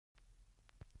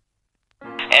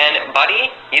And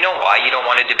buddy, you know why you don't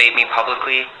want to debate me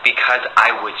publicly? Because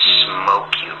I would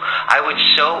smoke you. I would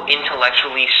so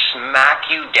intellectually smack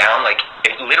you down, like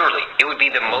literally. It would be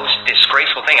the most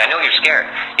disgraceful thing. I know you're scared.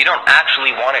 You don't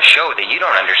actually want to show that you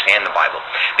don't understand the Bible,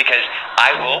 because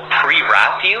I will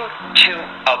pre-wrap you to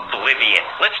oblivion.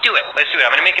 Let's do it. Let's do it.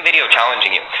 I'm going to make a video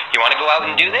challenging you. You want to go out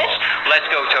and do this? Let's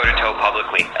go toe-to-toe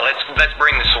publicly. Let's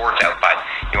bring the swords out, bud.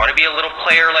 You want to be a little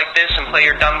player like this and play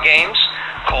your dumb games?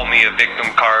 Call me a victim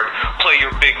card. Play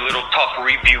your big little tough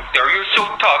rebuke there. You're so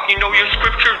tough. You know your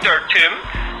scriptures there, Tim.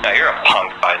 Now you're a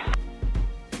punk, bud.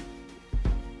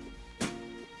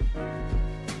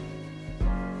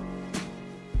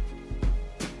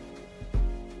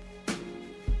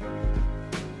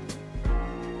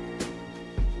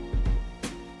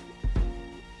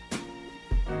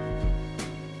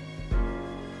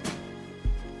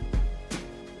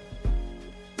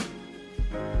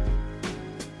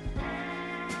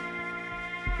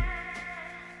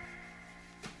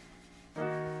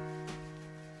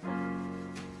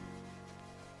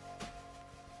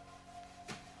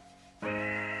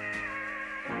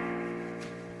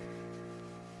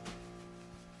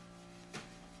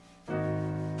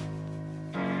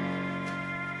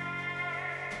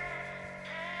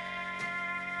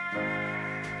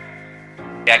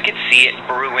 I could see it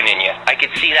brewing in you. I could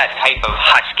see that type of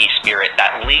husky spirit,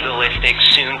 that legalistic,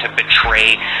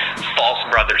 soon-to-betray, false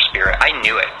brother spirit. I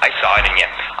knew it. I saw it in you.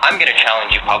 I'm going to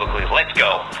challenge you publicly. Let's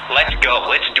go. Let's go.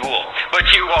 Let's duel.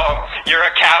 But you all, you're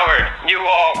a coward. You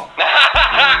all.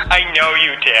 I know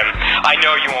you, Tim. I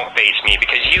know you won't face me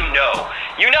because you know.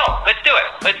 You know. Let's do it.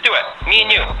 Let's do it. Me and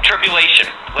you.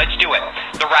 Tribulation. Let's do it.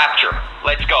 The rapture.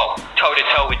 Let's go.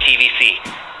 Toe-to-toe with TVC.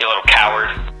 You little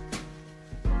coward.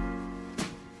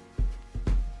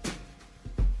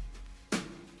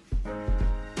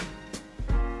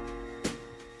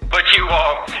 But you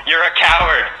all, you're a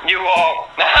coward. You all.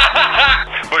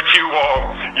 But you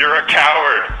all, you're a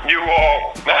coward. You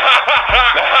all.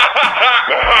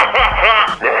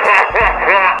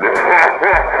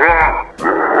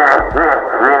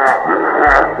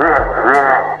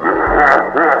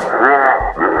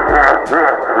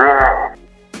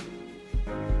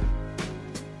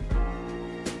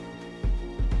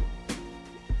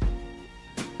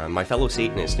 My fellow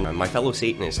Satanist, and my fellow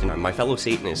Satanist, and my fellow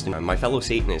Satanist, and my fellow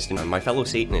Satanist, and my fellow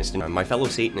Satanist, and my fellow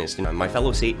Satanist, and my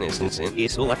fellow Satanist, and sin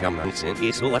is all of your sin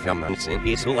is all of your sin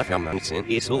is all of your sin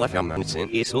is all of your sin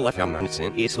is all of your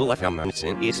sin is all of your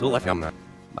sin is all of your.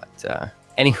 But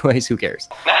anyways, who cares?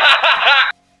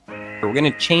 We're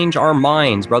gonna change our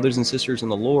minds, brothers and sisters in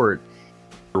the Lord.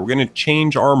 We're gonna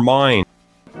change our mind.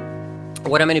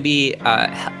 What I'm gonna be,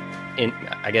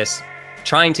 I guess,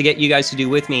 trying to get you guys to do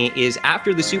with me is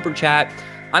after the super chat,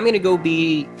 I'm gonna go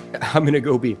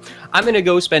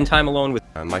spend time alone with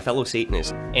my fellow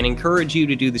Satanists and encourage you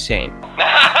to do the same.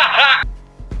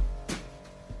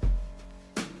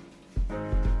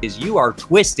 Is you are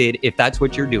twisted if that's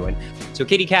what you're doing. So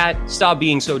kitty cat, stop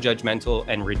being so judgmental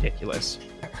and ridiculous.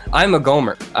 I'm a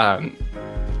Gomer,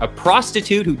 a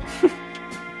prostitute who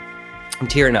I'm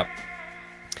tearing up.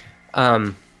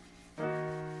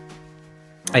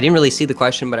 I didn't really see the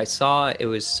question, but I saw it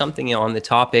was something on the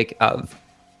topic of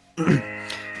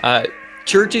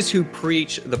churches who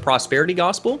preach the prosperity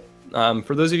gospel.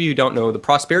 For those of you who don't know, the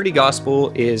prosperity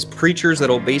gospel is preachers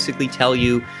that'll basically tell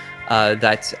you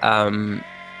that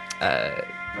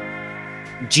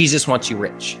Jesus wants you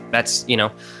rich. That's, you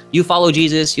know, you follow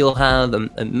Jesus, you'll have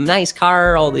a nice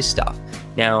car, all this stuff.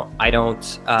 Now, I don't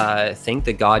think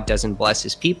that God doesn't bless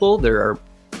his people. There are,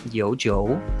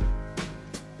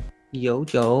 Yo,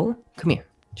 Joe, come here.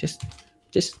 Just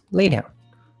lay down.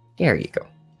 There you go.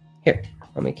 Here,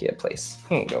 I'll make you a place.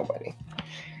 Here you go, buddy.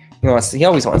 He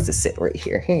always wants to sit right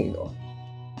here. Here you go.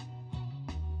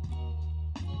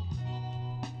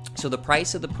 So the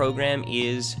price of the program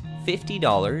is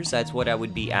 $50. That's what I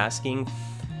would be asking.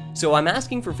 So I'm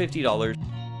asking for $50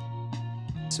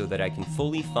 so that I can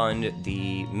fully fund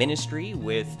the ministry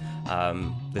with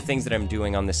the things that I'm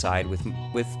doing on the side with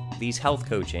these health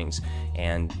coachings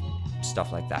and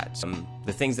stuff like that.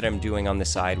 The things that I'm doing on the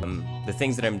side, the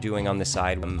things that I'm doing on the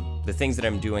side, the things that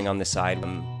I'm doing on the side,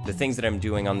 the things that I'm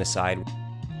doing on the side.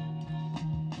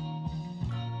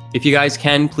 If you guys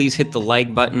can, please hit the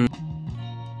like button.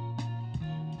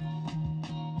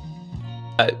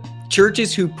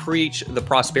 Churches who preach the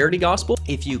prosperity gospel,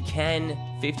 if you can,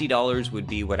 $50 would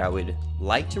be what I would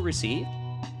like to receive.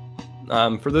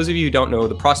 For those of you who don't know,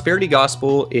 the prosperity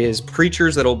gospel is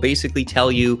preachers that'll basically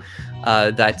tell you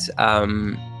that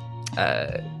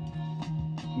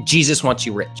Jesus wants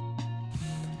you rich.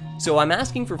 So I'm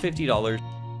asking for $50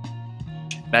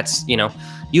 That's, you know,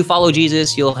 you follow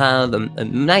Jesus, you'll have a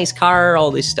nice car,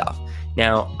 all this stuff.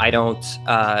 Now, I don't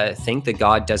think that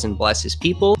God doesn't bless his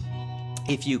people.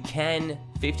 If you can,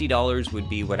 $50 would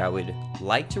be what I would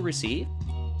like to receive.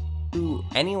 To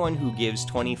anyone who gives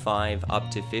 25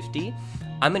 up to 50,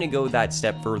 I'm going to go that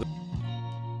step further.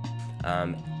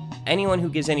 Anyone who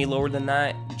gives any lower than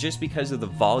that, just because of the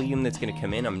volume that's going to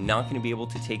come in, I'm not going to be able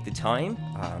to take the time.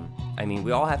 I mean,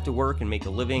 we all have to work and make a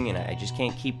living, and I just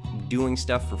can't keep doing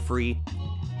stuff for free.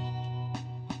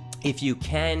 If you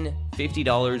can,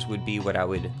 $50 would be what I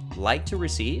would like to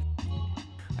receive.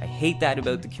 I hate that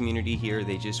about the community here.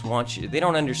 They just want you, they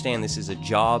don't understand this is a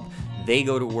job. They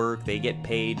go to work, they get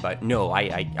paid, but no,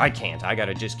 I can't. I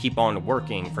gotta just keep on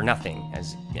working for nothing.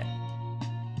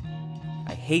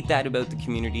 I hate that about the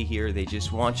community here. They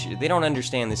just want you, they don't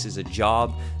understand this is a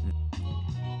job.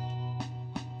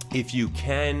 If you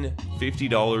can,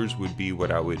 $50 would be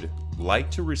what I would like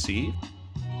to receive.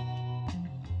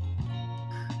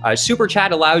 Super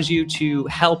Chat allows you to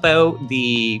help out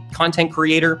the content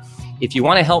creator. If you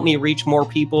want to help me reach more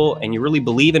people and you really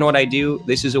believe in what I do,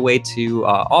 this is a way to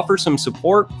offer some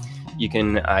support. You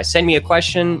can send me a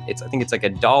question. I think it's like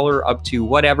 $1 up to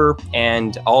whatever,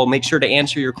 and I'll make sure to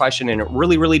answer your question. And it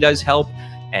really, really does help.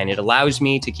 And it allows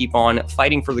me to keep on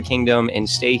fighting for the kingdom and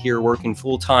stay here working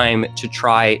full time to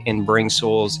try and bring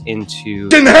souls into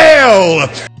hell.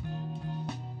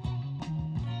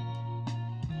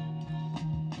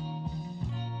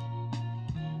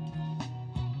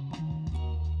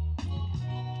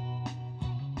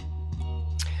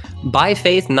 By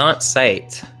faith, not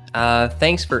sight.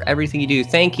 Thanks for everything you do.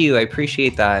 Thank you. I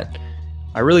appreciate that.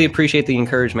 I really appreciate the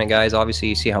encouragement, guys. Obviously,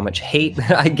 you see how much hate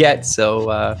I get.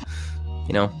 So,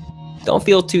 you know, don't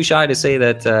feel too shy to say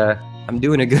that I'm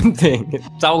doing a good thing.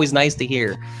 It's always nice to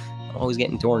hear. I'm always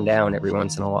getting torn down every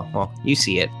once in a while. Well, you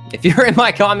see it. If you're in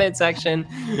my comment section,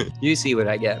 you see what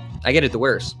I get. I get it the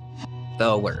worst.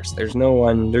 The worst. There's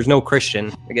no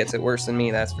Christian that gets it worse than me,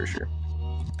 that's for sure.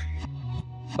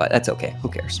 But that's okay. Who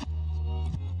cares?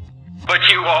 But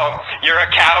you won't. You're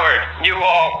a coward. You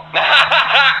won't.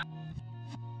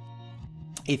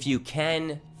 If you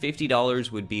can,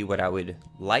 $50 would be what I would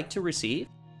like to receive.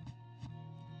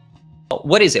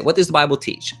 What is it? What does the Bible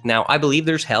teach? Now, I believe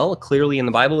there's hell. Clearly in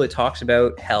the Bible, it talks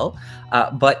about hell.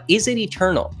 But is it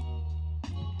eternal?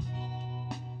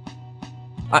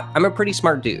 I'm a pretty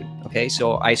smart dude, okay?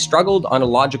 So I struggled on a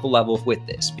logical level with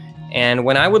this. And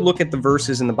when I would look at the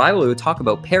verses in the Bible, it would talk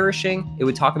about perishing. It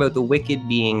would talk about the wicked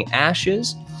being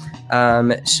ashes.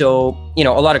 So, you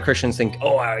know, a lot of Christians think,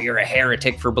 oh, you're a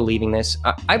heretic for believing this.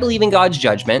 I believe in God's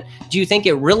judgment. Do you think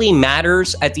it really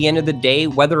matters at the end of the day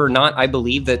whether or not I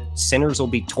believe that sinners will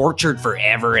be tortured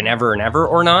forever and ever and ever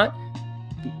or not?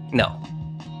 No.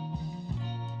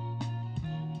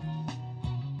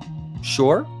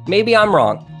 Sure, maybe I'm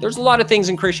wrong. There's a lot of things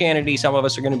in Christianity some of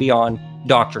us are going to be on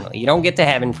doctrinally. You don't get to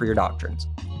heaven for your doctrines.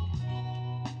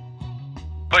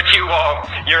 But you won't.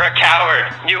 You're a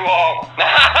coward. You won't.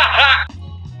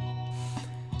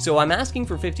 So I'm asking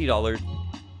for $50.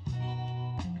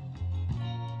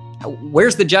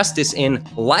 Where's the justice in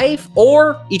life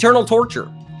or eternal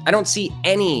torture? I don't see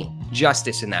any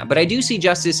justice in that, but I do see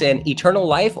justice in eternal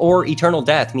life or eternal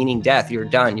death, meaning death. You're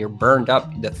done. You're burned up.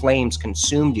 The flames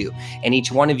consumed you, and each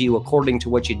one of you according to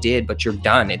what you did, but you're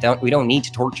done. We don't need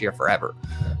to torture you forever.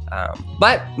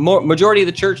 But majority of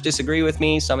the church disagree with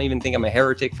me. Some even think I'm a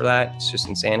heretic for that. It's just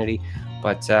insanity.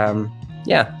 But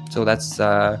yeah, so that's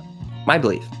my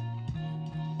belief.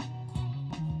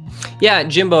 Yeah,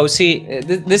 Jimbo, see,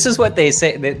 this is what they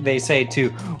say. They say to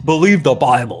believe the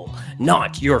Bible,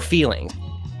 not your feelings.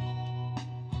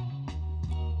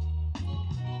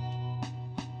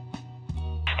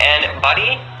 And,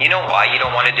 buddy, you know why you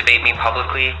don't want to debate me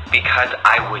publicly? Because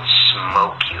I would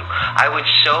smoke you. I would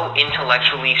so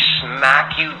intellectually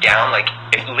smack you down, like,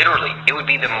 literally, it would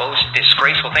be the most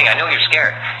disgraceful thing. I know you're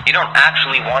scared. You don't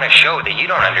actually want to show that you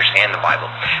don't understand the Bible.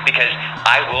 Because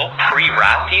I will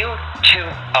pre-wrap you to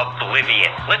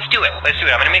oblivion. Let's do it. Let's do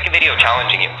it. I'm going to make a video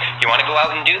challenging you. You want to go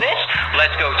out and do this?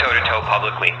 Let's go toe-to-toe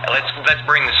publicly. Let's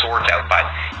bring the swords out, bud.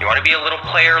 You want to be a little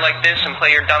player like this and play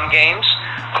your dumb games?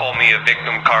 Call me a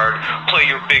victim card. Play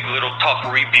your big little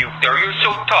tough rebuke there. You're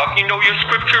so tough. You know your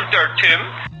scriptures there, Tim.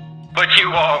 But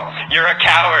you won't. You're a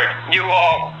coward. You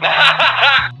won't.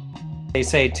 They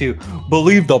say to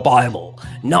believe the Bible,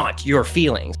 not your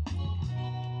feelings.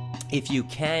 If you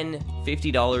can,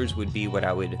 $50 would be what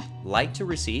I would like to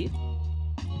receive.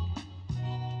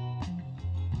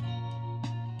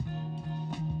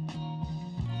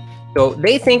 So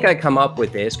they think I come up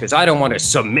with this because I don't want to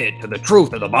submit to the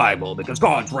truth of the Bible because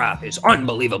God's wrath is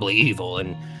unbelievably evil.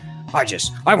 And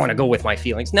I want to go with my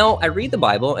feelings. No, I read the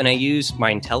Bible and I use my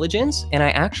intelligence and I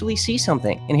actually see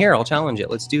something. And here, I'll challenge it.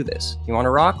 Let's do this. You want to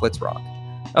rock? Let's rock.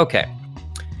 Okay.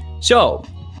 So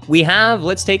we have,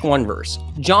 let's take one verse,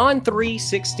 John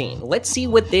 3:16. Let's see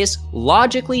what this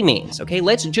logically means. Okay.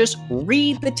 Let's just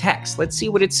read the text. Let's see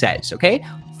what it says. Okay.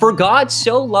 For God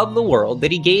so loved the world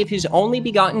that he gave his only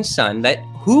begotten son, that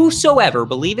whosoever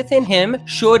believeth in him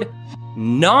should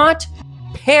not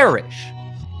perish,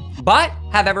 but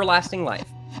have everlasting life.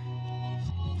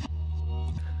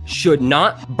 Should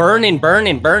not burn and burn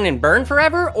and burn and burn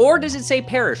forever? Or does it say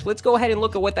perish? Let's go ahead and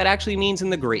look at what that actually means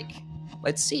in the Greek.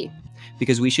 Let's see,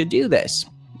 because we should do this.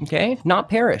 Okay, not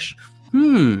perish.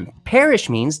 Perish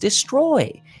means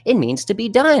destroy. It means to be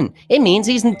done. It means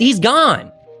he's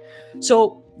gone.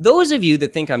 So those of you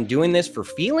that think I'm doing this for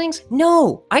feelings,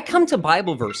 no, I come to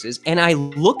Bible verses and I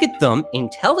look at them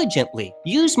intelligently,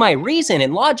 use my reason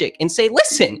and logic and say,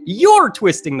 listen, you're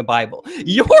twisting the Bible.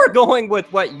 You're going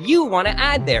with what you want to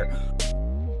add there.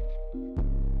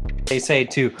 They say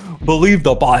to believe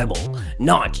the Bible,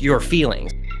 not your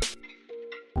feelings.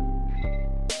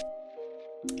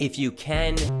 If you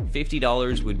can,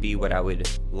 $50 would be what I would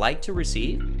like to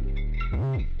receive.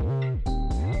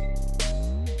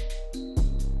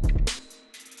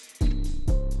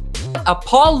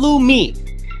 Apolumi,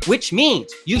 which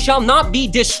means you shall not be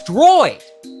destroyed.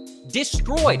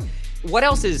 Destroyed. What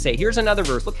else does it say? Here's another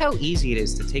verse. Look how easy it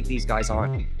is to take these guys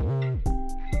on.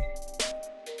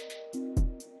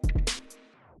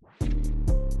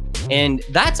 And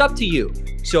that's up to you.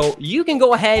 So you can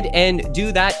go ahead and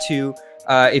do that too.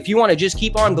 If you want to just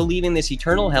keep on believing this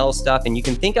eternal hell stuff and you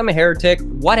can think I'm a heretic,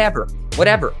 whatever.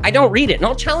 I don't read it and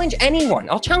I'll challenge anyone.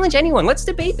 Let's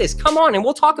debate this. Come on and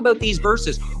we'll talk about these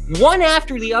verses one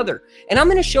after the other. And I'm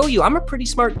going to show you I'm a pretty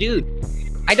smart dude.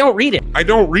 I don't read it.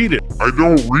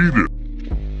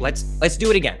 Let's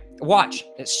do it again. Watch.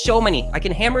 There's so many. I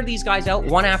can hammer these guys out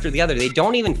one after the other. They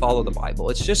don't even follow the Bible.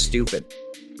 It's just stupid.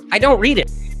 I don't read it.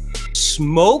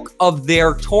 Smoke of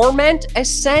their torment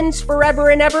ascends forever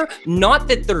and ever. Not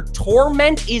that their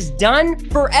torment is done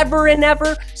forever and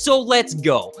ever. So let's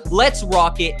go. Let's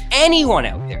rock it. Anyone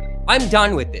out there? I'm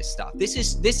done with this stuff. This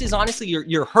is honestly,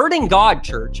 you're hurting God,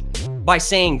 church, by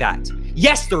saying that.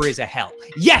 Yes, there is a hell.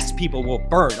 Yes, people will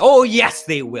burn. Oh, yes,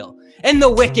 they will. And the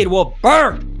wicked will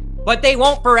burn. But they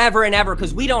won't forever and ever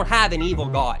because we don't have an evil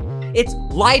God. It's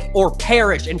life or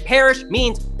perish. And perish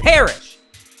means perish.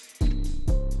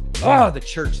 Oh, the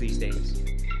church these days.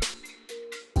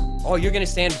 Oh, you're going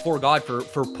to stand before God for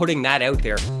putting that out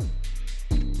there.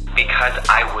 Because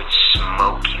I would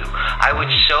smoke you. I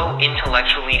would so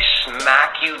intellectually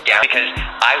smack you down because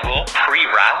I will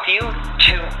pre-wrap you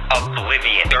to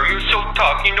oblivion. You're so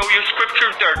tough. You know your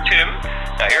scriptures there, Tim.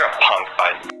 Now you're a punk,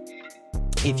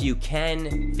 bud. If you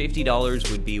can, $50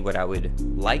 would be what I would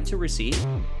like to receive.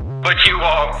 But you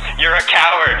won't. You're a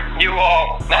coward. You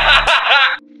won't.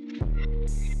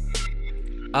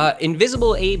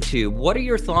 Invisible Abe Tube, what are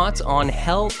your thoughts on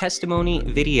hell testimony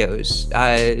videos?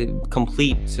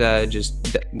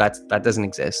 That doesn't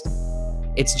exist.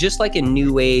 It's just like a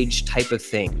new age type of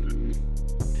thing.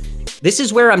 This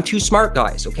is where I'm too smart,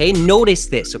 guys, okay? Notice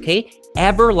this, okay?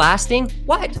 Everlasting,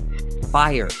 what?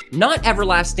 Fire, not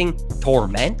everlasting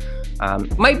torment.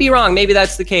 Might be wrong, maybe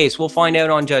that's the case. We'll find out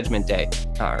on Judgment Day.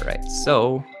 All right,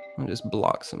 so I'll just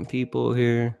block some people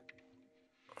here.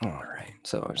 All right.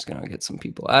 So I'm just gonna get some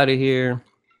people out of here.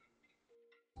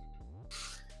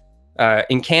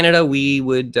 In Canada, we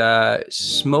would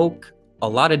smoke a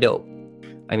lot of dope.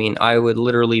 I mean, I would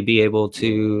literally be able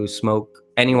to smoke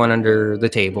anyone under the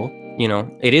table. You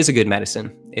know, it is a good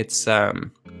medicine. It's a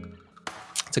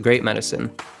great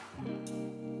medicine.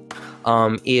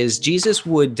 Is Jesus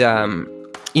would,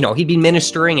 you know, he'd be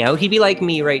ministering out. He'd be like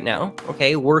me right now,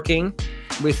 okay, working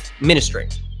with ministering.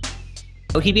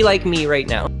 Oh, he'd be like me right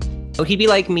now. Oh, he'd be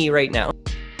like me right now.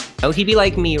 Oh, he'd be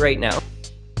like me right now.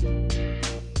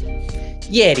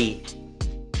 Yeti.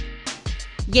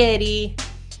 Yeti.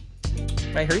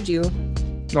 I heard you.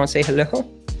 You want to say hello?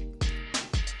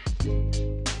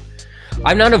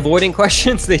 I'm not avoiding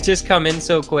questions. They just come in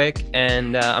so quick,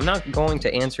 and I'm not going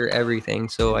to answer everything.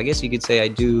 So I guess you could say I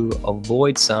do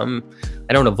avoid some.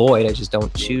 I don't avoid, I just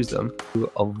don't choose them.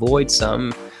 Avoid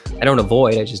some. I don't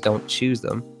avoid, I just don't choose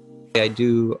them. I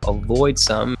do avoid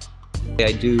some.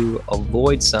 I do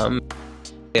avoid some.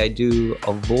 I do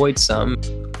avoid some.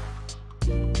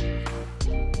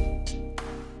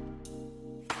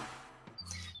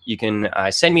 You can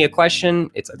send me a question.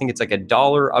 I think it's like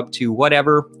 $1 up to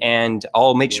whatever, and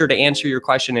I'll make sure to answer your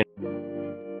question.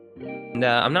 And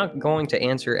I'm not going to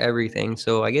answer everything,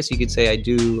 so I guess you could say I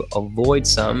do avoid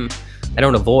some. I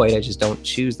don't avoid, I just don't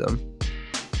choose them.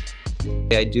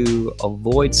 I do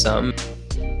avoid some.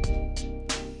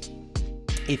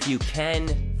 If you can,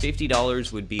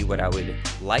 $50 would be what I would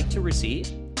like to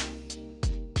receive.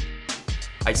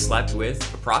 I slept with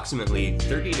approximately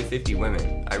 30 to 50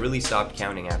 women. I really stopped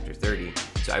counting after 30,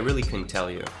 so I really couldn't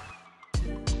tell you.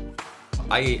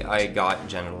 I got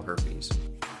genital herpes.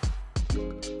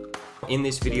 In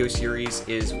this video series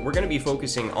we're going to be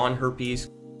focusing on herpes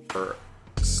or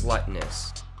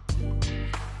slutness.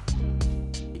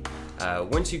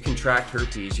 Once you contract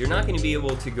herpes, you're not going to be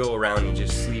able to go around and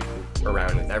just sleep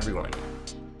around with everyone.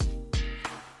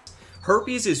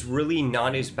 Herpes is really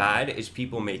not as bad as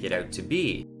people make it out to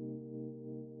be.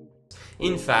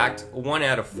 In fact, 1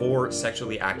 out of 4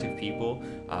 sexually active people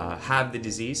have the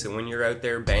disease, so when you're out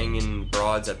there banging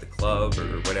broads at the club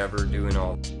or whatever, doing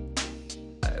all...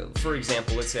 for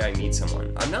example, let's say I meet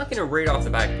someone. I'm not going to right off the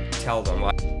bat tell them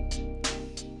why.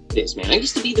 This, man. I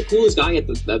used to be the coolest guy at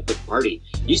the party.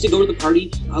 Used to go to the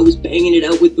party, I was banging it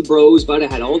out with the bros, but I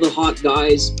had all the hot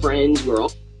guys, friends, we're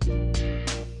all...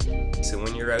 So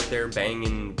when you're out there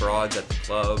banging broads at the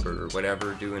club or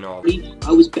whatever, doing all...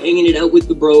 I was banging it out with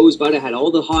the bros, but I had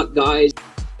all the hot guys.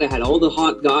 I had all the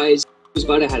hot guys,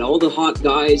 but I had all the hot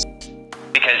guys.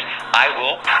 Because I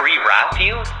will pre-wrap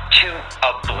you to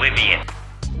oblivion.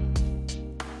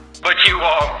 But you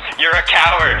won't. You're a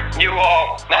coward. You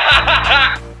won't.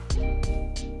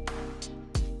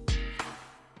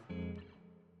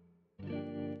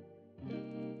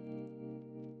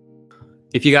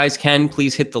 If you guys can,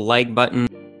 please hit the like button.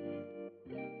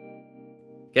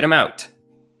 Get them out.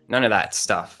 None of that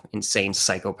stuff. Insane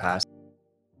psychopaths.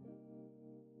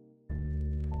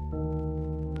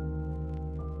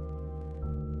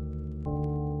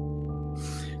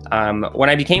 When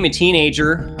I became a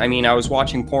teenager, I mean, I was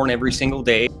watching porn every single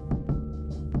day.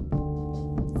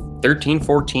 13,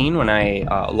 14, when I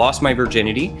lost my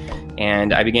virginity,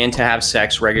 and I began to have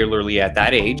sex regularly at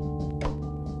that age.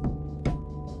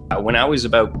 When I was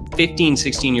about 15,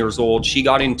 16 years old, she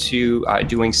got into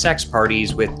doing sex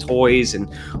parties with toys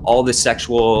and all the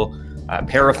sexual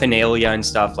paraphernalia and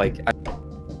stuff. Like,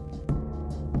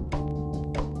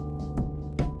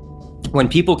 when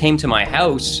people came to my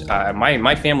house,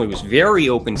 my family was very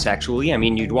open sexually. I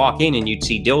mean, you'd walk in and you'd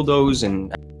see dildos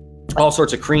and all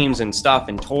sorts of creams and stuff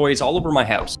and toys all over my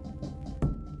house.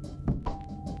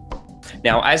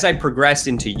 Now, as I progressed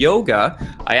into yoga,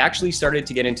 I actually started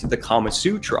to get into the Kama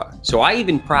Sutra. So I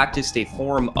even practiced a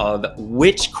form of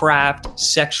witchcraft,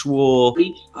 sexual...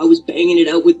 I was banging it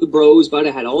out with the bros, but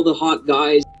I had all the hot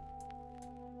guys.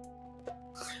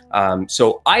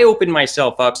 So I opened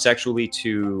myself up sexually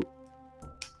to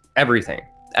everything.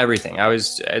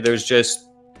 There's just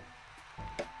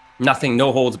nothing,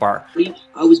 no holds bar.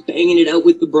 I was banging it out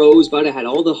with the bros, but I had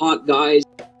all the hot guys.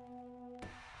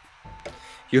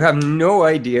 You have no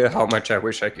idea how much I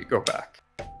wish I could go back.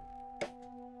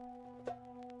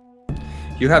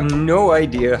 You have no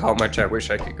idea how much I wish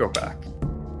I could go back.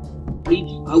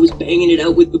 I was banging it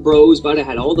out with the bros, but I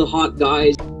had all the hot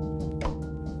guys.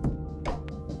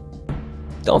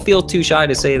 Don't feel too shy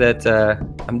to say that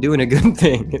I'm doing a good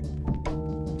thing.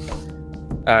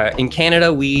 In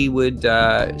Canada, we would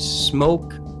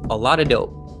smoke a lot of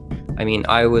dope. I mean,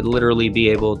 I would literally be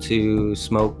able to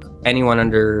smoke anyone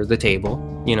under the table.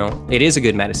 You know, it is a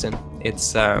good medicine.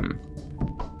 It's a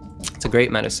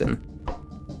great medicine.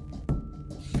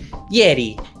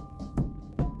 Yeti.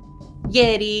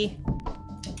 Yeti.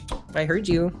 I heard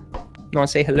you. You want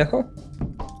to say hello?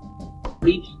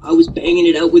 I was banging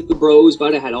it out with the bros,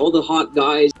 but I had all the hot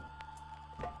guys.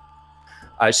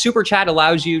 Super Chat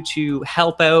allows you to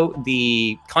help out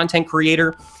the content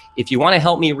creator. If you want to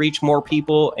help me reach more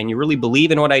people and you really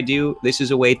believe in what I do, this is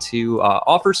a way to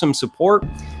offer some support.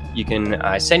 You can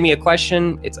send me a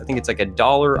question. I think it's like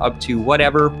 $1 up to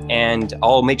whatever, and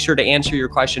I'll make sure to answer your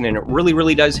question. And it really,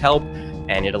 really does help.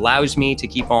 And it allows me to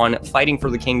keep on fighting for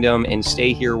the kingdom and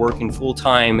stay here working full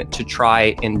time to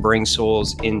try and bring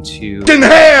souls into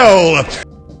hell.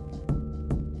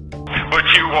 But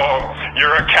you won't.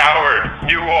 You're a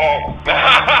coward. You won't.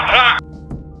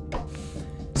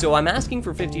 So I'm asking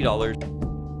for $50.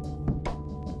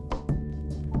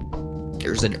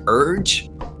 There's an urge.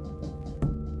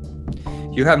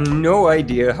 You have no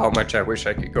idea how much I wish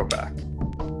I could go back.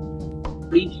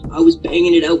 I was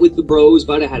banging it out with the bros,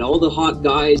 but I had all the hot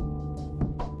guys.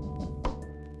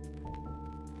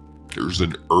 There's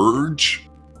an urge?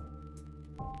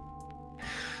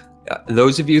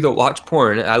 Those of you that watch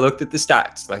porn, I looked at the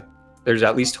stats. Like, there's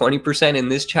at least 20% in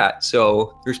this chat.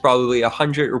 So there's probably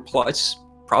 100 or plus,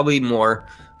 probably more,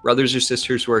 brothers or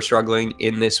sisters who are struggling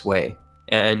in this way.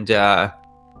 And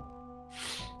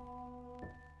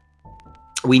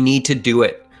We need to do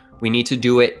it. We need to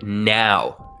do it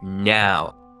now.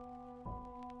 Now.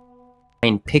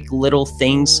 And pick little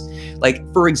things. Like,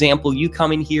 for example, you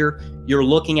come in here, you're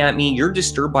looking at me, you're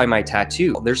disturbed by my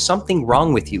tattoo. There's something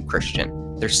wrong with you,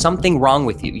 Christian. There's something wrong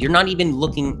with you. You're not even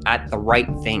looking at the right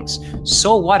things.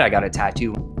 So what? I got a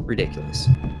tattoo. Ridiculous.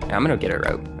 Yeah, I'm gonna get it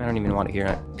out. I don't even want to hear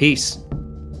it. Peace.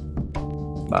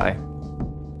 Bye.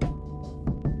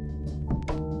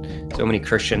 So many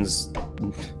Christians,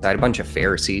 a bunch of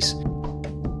Pharisees.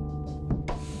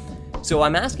 So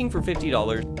I'm asking for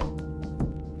 $50.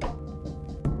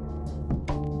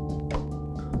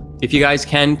 If you guys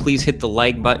can, please hit the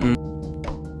like button.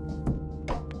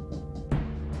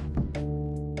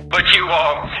 But you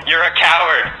won't. You're a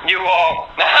coward. You won't.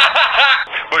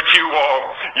 But you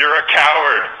won't. You're a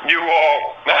coward. You won't.